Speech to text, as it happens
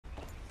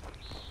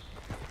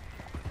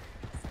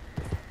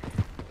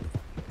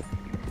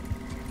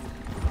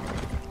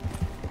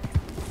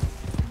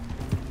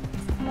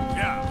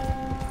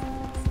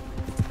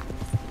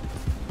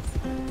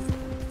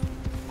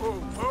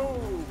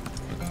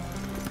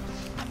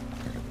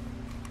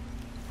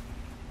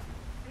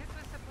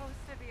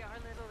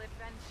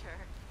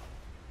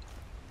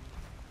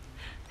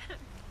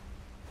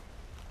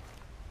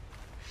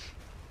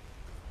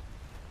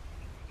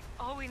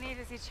we need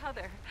is each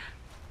other.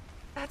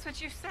 That's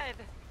what you said.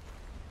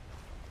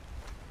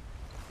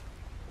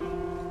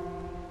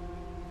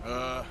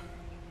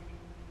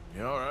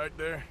 You all right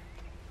there?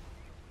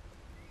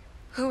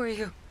 Who are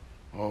you?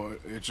 Oh,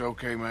 it's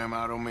okay, ma'am.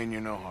 I don't mean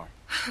you no harm.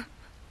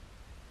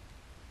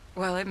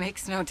 Well, it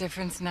makes no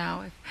difference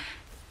now.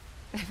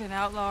 If an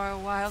outlaw or a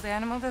wild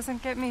animal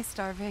doesn't get me,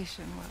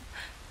 starvation will.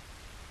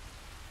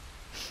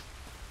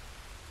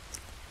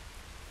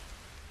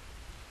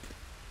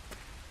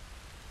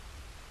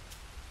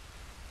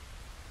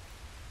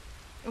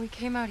 We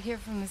came out here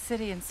from the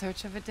city in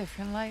search of a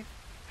different life.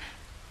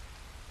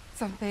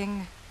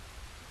 Something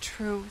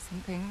true,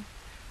 something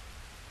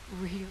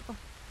real.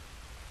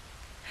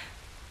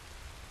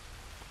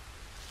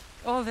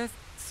 All this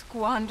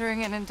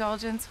squandering and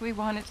indulgence, we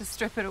wanted to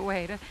strip it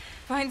away, to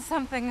find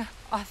something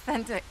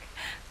authentic.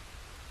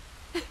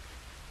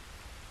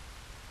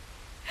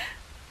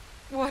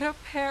 What a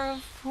pair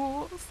of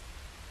fools.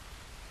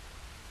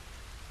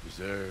 Is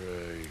there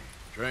a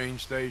train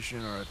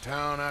station or a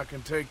town I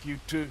can take you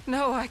to?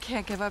 No, I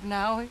can't give up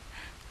now.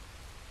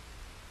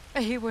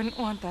 He wouldn't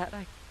want that.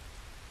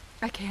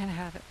 I can't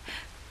have it.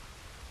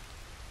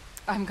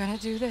 I'm gonna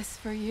do this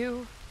for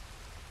you,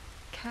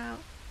 Cal.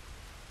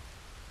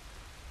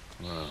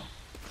 Well,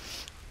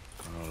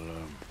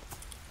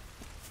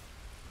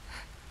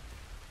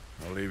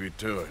 I'll leave you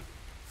to it.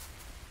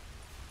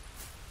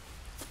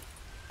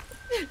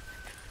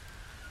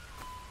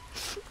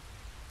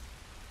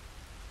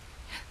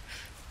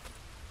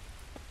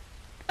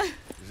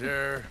 Is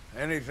there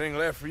anything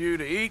left for you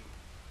to eat?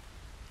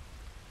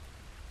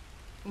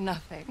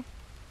 Nothing.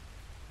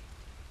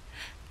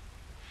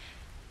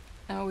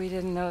 No, we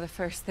didn't know the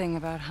first thing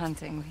about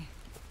hunting. We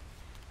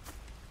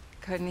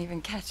couldn't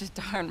even catch a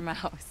darn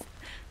mouse.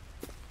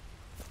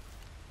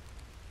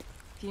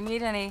 If you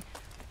need any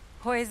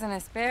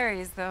poisonous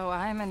berries, though,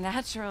 I'm a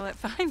natural at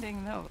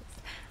finding those.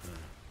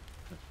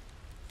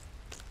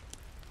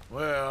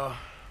 Well,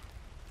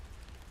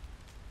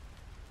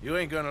 you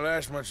ain't gonna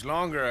last much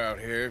longer out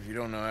here if you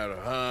don't know how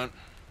to hunt.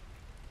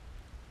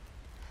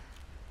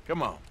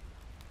 Come on.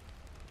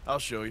 I'll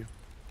show you.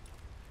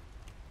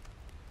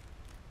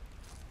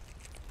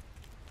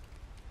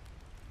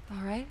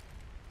 All right.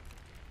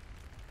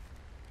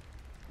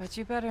 But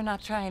you better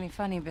not try any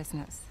funny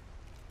business.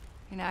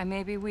 You know, I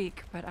may be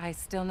weak, but I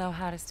still know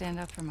how to stand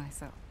up for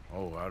myself.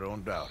 Oh, I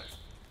don't doubt it.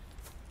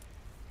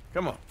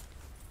 Come on.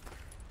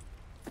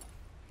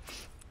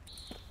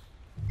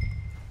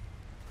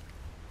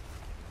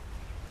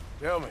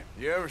 Tell me,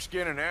 you ever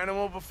skin an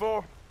animal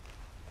before?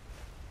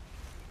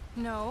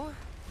 No,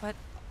 but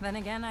then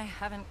again, I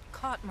haven't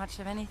caught much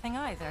of anything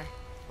either.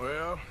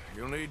 Well,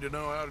 you'll need to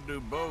know how to do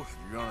both if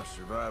you're gonna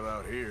survive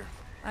out here.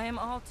 I am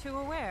all too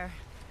aware.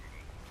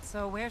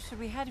 So where should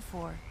we head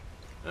for?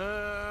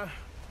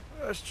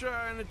 Let's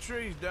try in the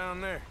trees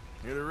down there,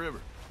 near the river.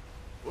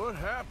 What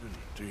happened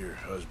to your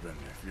husband,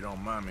 if you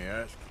don't mind me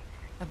asking?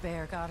 A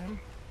bear got him.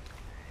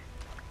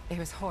 It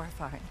was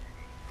horrifying.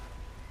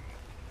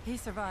 He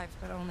survived,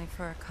 but only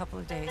for a couple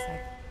of days.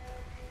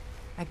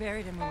 I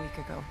buried him a week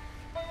ago.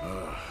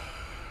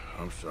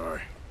 I'm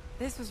sorry.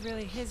 This was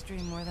really his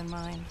dream more than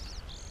mine.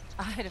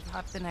 I'd have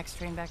hopped the next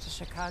train back to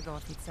Chicago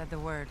if he'd said the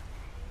word.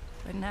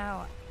 But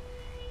now,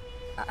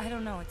 I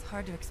don't know, it's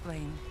hard to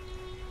explain.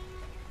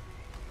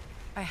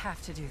 I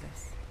have to do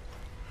this.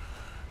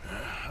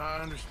 I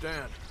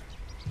understand.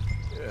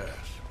 Yes,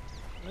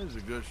 this is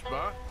a good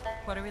spot.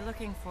 What are we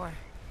looking for?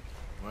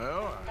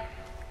 Well,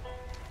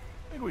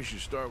 I think we should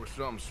start with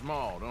something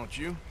small, don't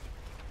you?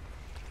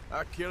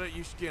 I kill it,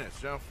 you skin it.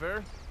 Sound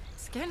fair?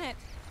 Skin it?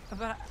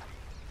 But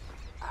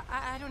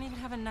I don't even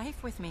have a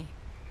knife with me.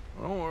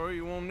 Don't worry,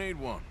 you won't need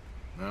one.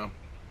 Now,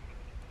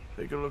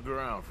 take a look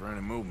around for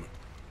any movement.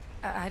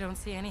 I don't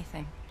see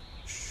anything.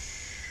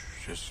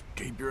 Shh, just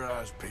keep your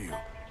eyes peeled.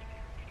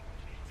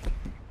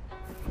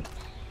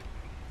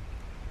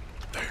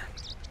 There,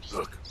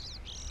 look,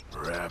 a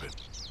rabbit.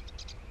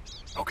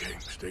 Okay,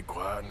 stay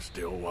quiet and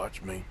still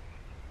watch me.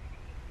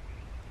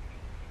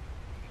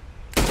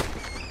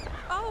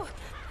 Oh!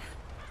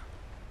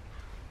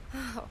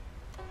 Oh.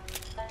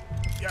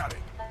 Got it.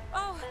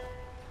 Oh!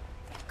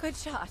 Good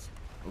shot.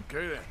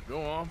 Okay then,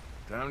 go on.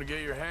 Time to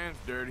get your hands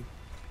dirty.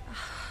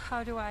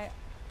 How do I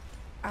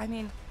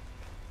mean...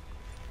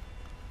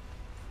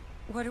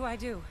 What do I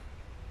do?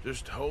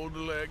 Just hold the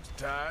legs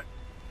tight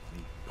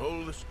and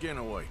pull the skin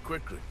away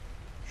quickly.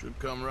 Should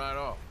come right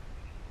off.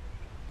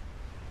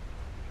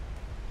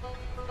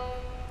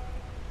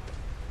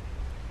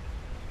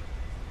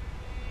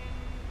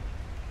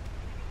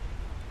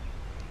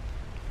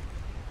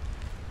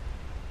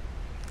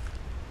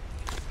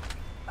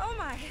 Oh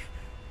my!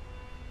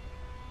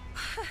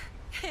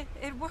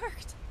 It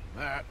worked.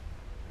 That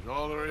is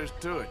all there is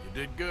to it. You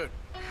did good.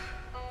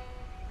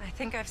 I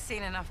think I've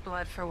seen enough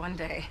blood for one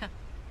day.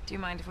 Do you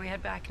mind if we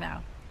head back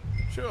now?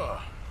 Sure,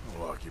 I'll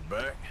walk you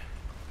back.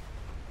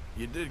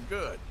 You did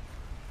good.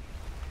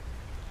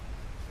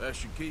 That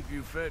should keep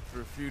you fed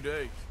for a few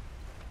days.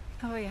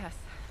 Oh yes,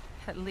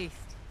 at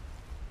least.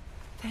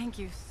 Thank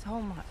you so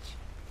much.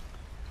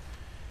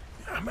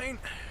 I mean,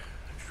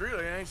 this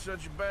really ain't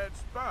such a bad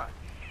spot.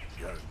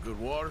 You got a good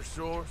water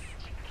source.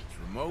 It's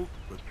remote,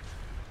 but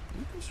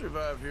you can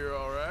survive here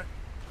all right.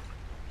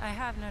 I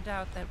have no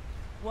doubt that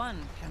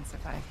one can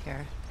survive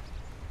here.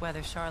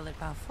 Whether Charlotte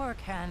Balfour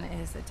can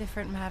is a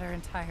different matter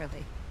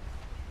entirely.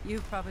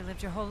 You've probably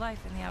lived your whole life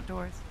in the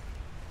outdoors.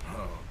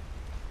 Oh,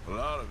 a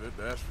lot of it,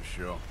 that's for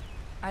sure.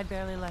 I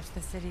barely left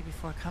the city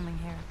before coming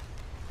here.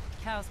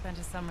 Cal spent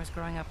his summers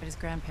growing up at his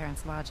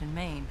grandparents' lodge in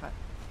Maine, but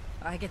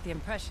I get the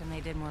impression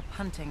they did more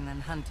punting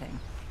than hunting.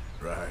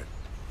 Right.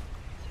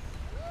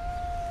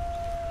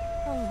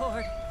 Oh,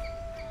 Lord.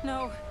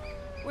 No.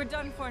 We're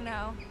done for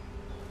now.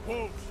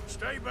 Wolves,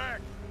 stay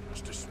back.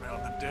 Must have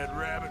smelled the dead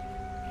rabbit.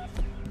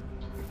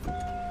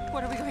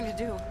 What are we going to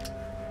do?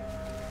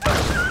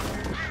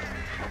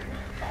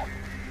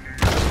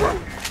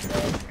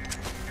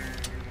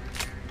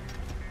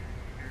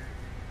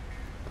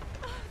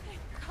 Oh,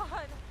 thank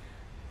God.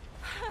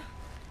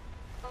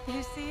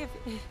 You see,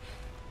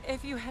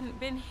 if you hadn't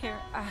been here,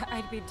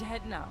 I'd be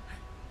dead now.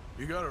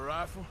 You got a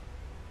rifle?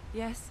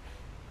 Yes.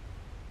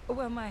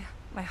 Well, my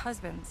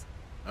husband's.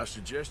 I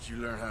suggest you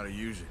learn how to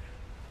use it.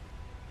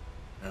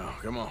 Now,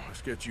 come on,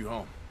 let's get you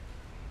home.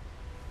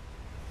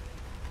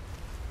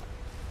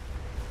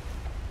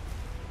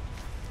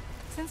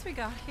 Since we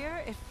got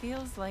here, it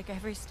feels like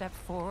every step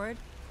forward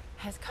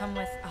has come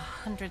with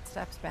 100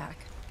 steps back.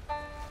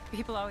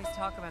 People always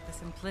talk about the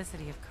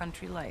simplicity of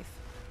country life,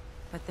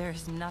 but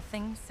there's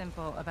nothing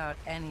simple about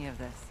any of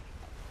this.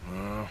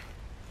 Well,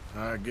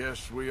 I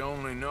guess we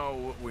only know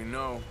what we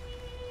know.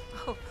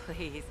 Oh,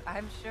 please.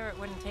 I'm sure it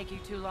wouldn't take you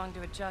too long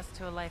to adjust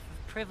to a life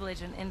of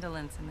privilege and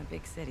indolence in the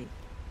big city.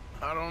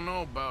 I don't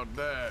know about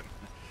that.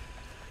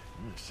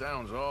 It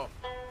sounds awful.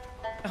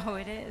 Oh,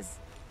 it is.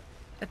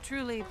 A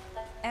truly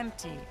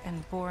empty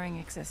and boring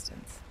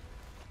existence.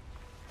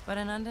 But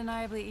an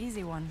undeniably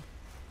easy one.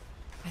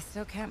 I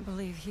still can't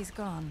believe he's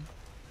gone.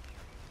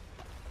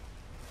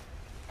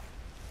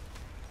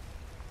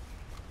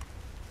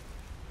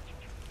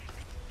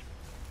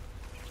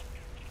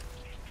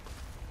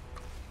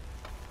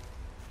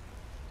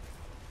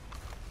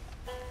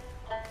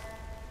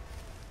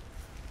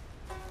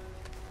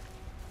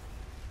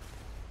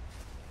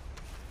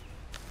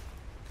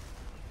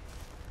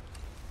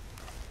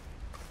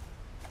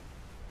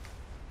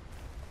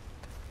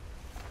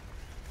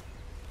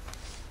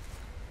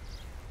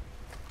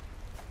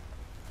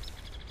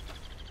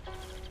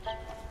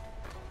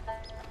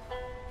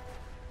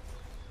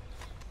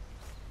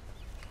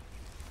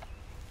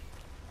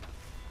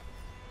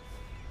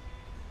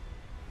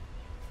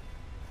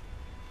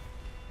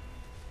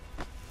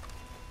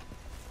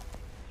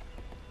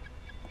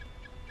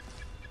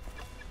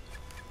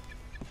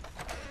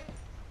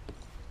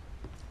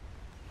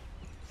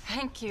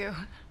 Thank you.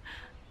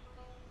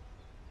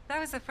 That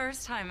was the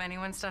first time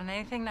anyone's done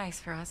anything nice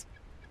for us.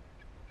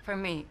 For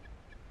me.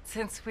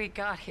 Since we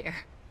got here.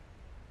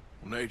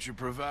 Nature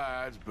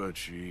provides, but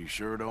she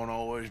sure don't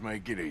always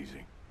make it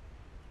easy.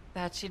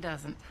 That she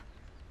doesn't.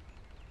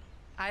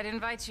 I'd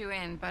invite you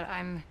in, but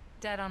I'm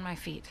dead on my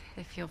feet,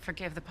 if you'll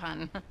forgive the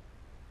pun.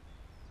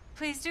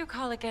 Please do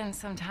call again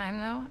sometime,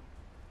 though.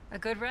 A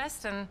good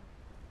rest, and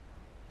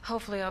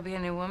hopefully I'll be a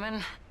new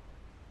woman.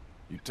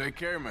 You take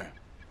care, man.